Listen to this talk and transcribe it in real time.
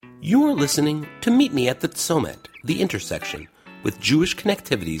You're listening to Meet Me at the Tzomet, the intersection, with Jewish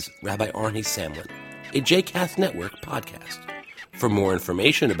Connectivity's Rabbi Arnie Samlin, a JCast Network podcast. For more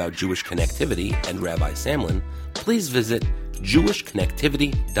information about Jewish Connectivity and Rabbi Samlin, please visit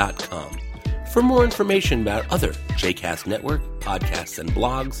jewishconnectivity.com. For more information about other JCast Network podcasts and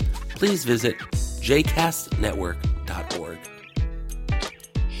blogs, please visit jcastnetwork.org.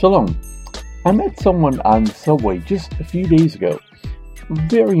 Shalom. I met someone on the subway just a few days ago.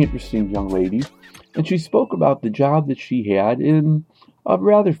 Very interesting young lady, and she spoke about the job that she had in a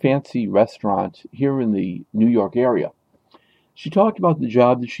rather fancy restaurant here in the New York area. She talked about the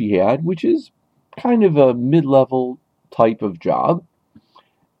job that she had, which is kind of a mid-level type of job,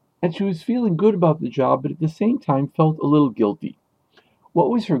 and she was feeling good about the job, but at the same time felt a little guilty. What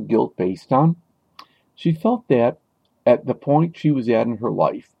was her guilt based on? She felt that at the point she was at in her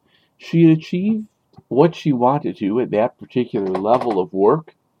life, she had achieved what she wanted to at that particular level of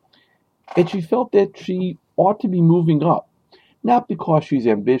work, and she felt that she ought to be moving up, not because she's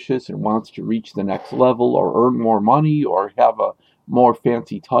ambitious and wants to reach the next level or earn more money or have a more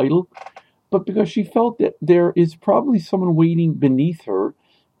fancy title, but because she felt that there is probably someone waiting beneath her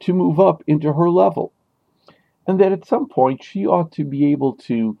to move up into her level, and that at some point she ought to be able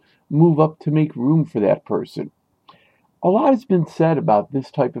to move up to make room for that person. A lot has been said about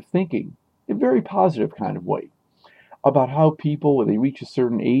this type of thinking, in a very positive kind of way, about how people, when they reach a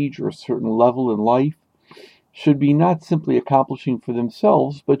certain age or a certain level in life, should be not simply accomplishing for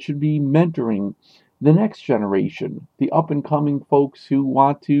themselves, but should be mentoring the next generation, the up-and-coming folks who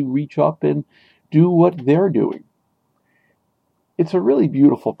want to reach up and do what they're doing. It's a really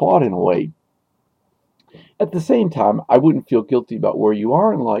beautiful thought in a way. At the same time, I wouldn't feel guilty about where you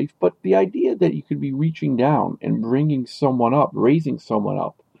are in life, but the idea that you could be reaching down and bringing someone up, raising someone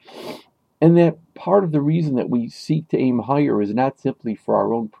up, and that part of the reason that we seek to aim higher is not simply for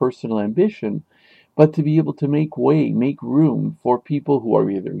our own personal ambition, but to be able to make way, make room for people who are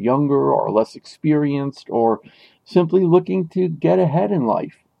either younger or less experienced or simply looking to get ahead in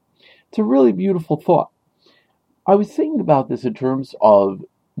life. It's a really beautiful thought. I was thinking about this in terms of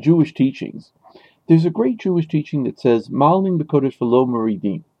Jewish teachings. There's a great Jewish teaching that says, Malin b'kodesh v'lo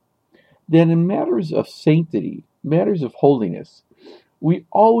moridim, that in matters of sanctity, matters of holiness, we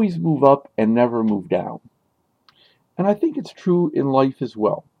always move up and never move down. And I think it's true in life as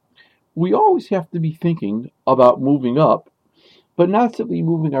well. We always have to be thinking about moving up, but not simply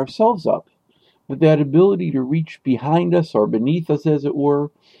moving ourselves up, but that ability to reach behind us or beneath us, as it were,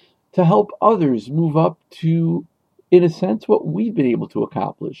 to help others move up to, in a sense, what we've been able to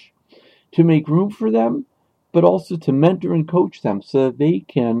accomplish, to make room for them, but also to mentor and coach them so that they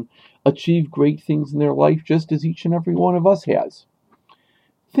can achieve great things in their life just as each and every one of us has.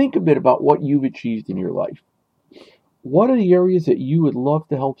 Think a bit about what you've achieved in your life. What are the areas that you would love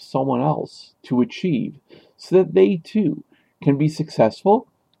to help someone else to achieve so that they too can be successful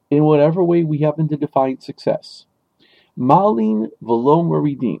in whatever way we happen to define success? Malin v'lo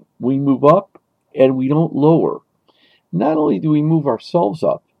moridim. We move up and we don't lower. Not only do we move ourselves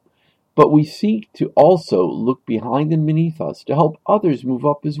up, but we seek to also look behind and beneath us to help others move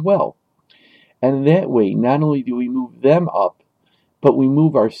up as well. And in that way, not only do we move them up, but we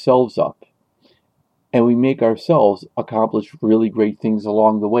move ourselves up, and we make ourselves accomplish really great things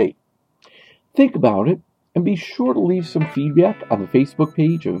along the way. Think about it, and be sure to leave some feedback on the Facebook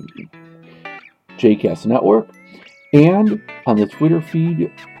page of JCast Network, and on the Twitter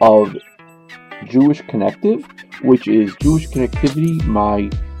feed of Jewish Connective, which is Jewish Connectivity, my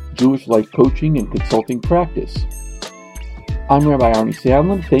Jewish life coaching and consulting practice. I'm Rabbi Arnie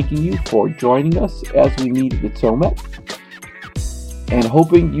Samlin, thanking you for joining us as we meet at the Tzomet, and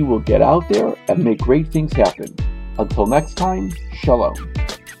hoping you will get out there and make great things happen. Until next time, Shalom.